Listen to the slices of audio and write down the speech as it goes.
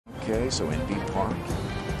Okay, so NB Park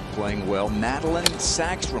playing well. Madelene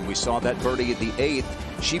Sagstrom, we saw that birdie at the 8th.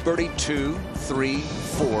 She birdied 2, 3,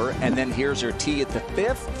 4, and then here's her tee at the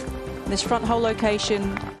 5th. This front hole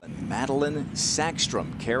location. Madelene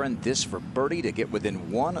Sagstrom, Karen, this for birdie to get within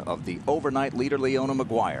 1 of the overnight leader, Leona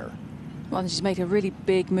Maguire. Well, she's made a really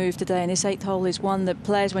big move today, and this 8th hole is one that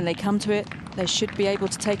players, when they come to it, they should be able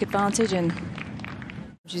to take advantage. And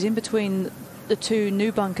she's in between the 2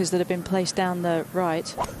 new bunkers that have been placed down the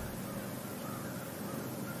right.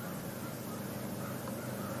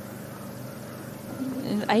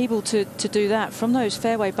 And able to do that from those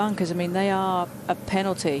fairway bunkers. I mean, they are a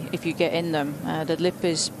penalty if you get in them. The lip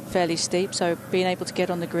is fairly steep, so being able to get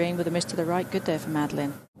on the green with a miss to the right, good there for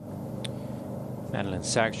Madelene. Madelene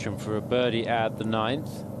Sagstrom for a birdie at the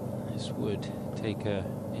 9th. This would take her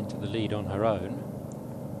into the lead on her own.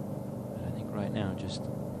 But I think right now just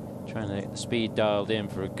trying to get the speed dialed in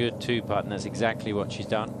for a good 2-putt, and that's exactly what she's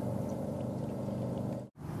done.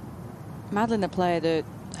 Madelene, a player that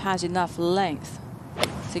has enough length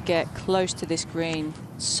to get close to this green,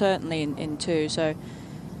 certainly in 2. So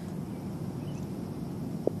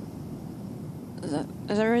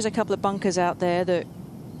there is a couple of bunkers out there that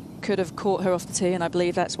could have caught her off the tee, and I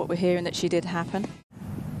believe that's what we're hearing that she did happen.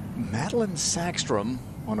 Madelene Sagstrom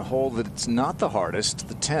on a hole that's not the hardest,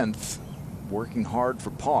 the 10th, working hard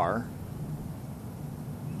for par.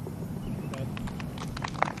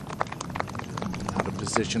 Out of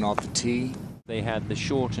position off the tee. They had the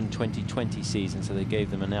shortened 2020 season, so they gave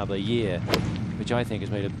them another year, which I think has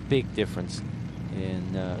made a big difference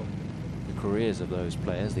in the careers of those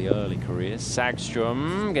players, the early careers.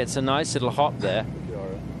 Sagstrom gets a nice little hop there.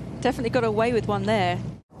 Definitely got away with one there.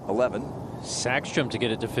 11. Sagstrom to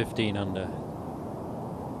get it to 15 under.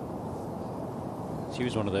 She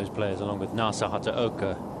was one of those players, along with Nasa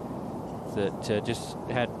Hataoka, that just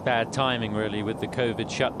had bad timing really with the COVID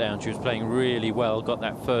shutdown. She was playing really well, got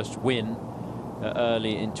that first win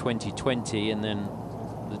early in 2020, and then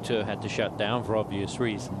the tour had to shut down for obvious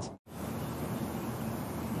reasons.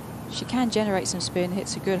 She can generate some spin,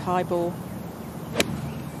 hits a good high ball.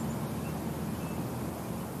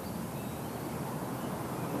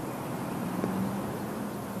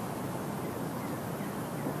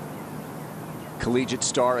 Collegiate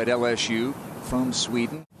star at LSU from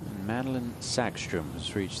Sweden. Madelene Sagstrom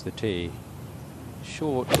has reached the tee.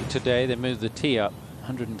 Short today, they moved the tee up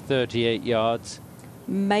 138 yards.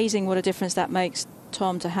 Amazing what a difference that makes,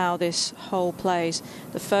 Tom, to how this hole plays.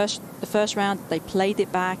 The first round they played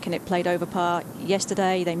it back and it played over par.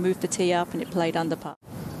 Yesterday they moved the tee up and it played under par.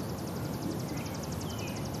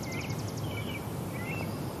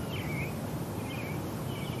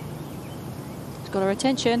 It's got her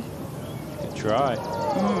attention. Good try.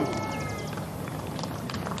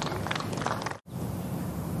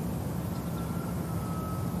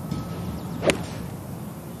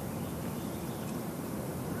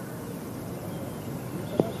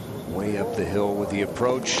 Way up the hill with the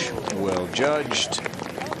approach. Well judged. Sure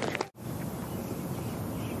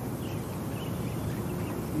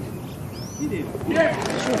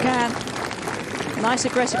can. Nice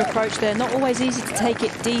aggressive approach there. Not always easy to take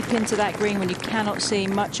it deep into that green when you cannot see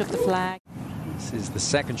much of the flag. This is the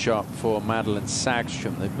second shot for Madelene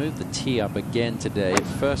Sagstrom. They've moved the tee up again today.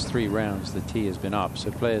 First 3 rounds the tee has been up, so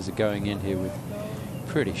players are going in here with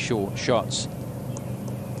pretty short shots.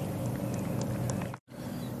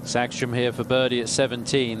 Sagstrom here for birdie at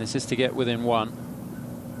 17. This is to get within 1.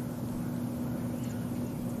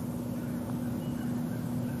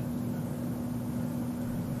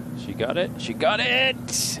 She got it. She got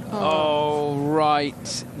it. Oh,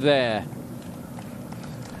 right there.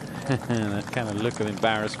 That kind of look of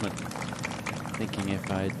embarrassment. Thinking if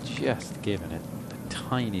I had just given it a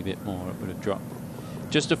tiny bit more, it would have dropped.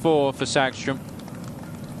 Just a 4 for Sagstrom.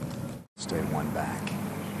 Stay 1 back.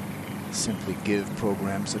 Simply Give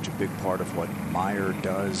program, such a big part of what Meijer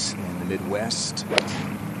does in the Midwest.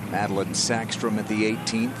 Madelene Sagstrom at the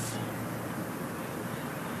 18th.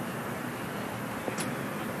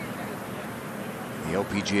 The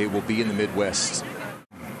LPGA will be in the Midwest.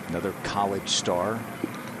 Another college star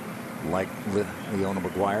like Leona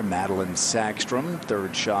Maguire, Madelene Sagstrom.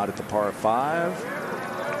 3rd shot at the par 5.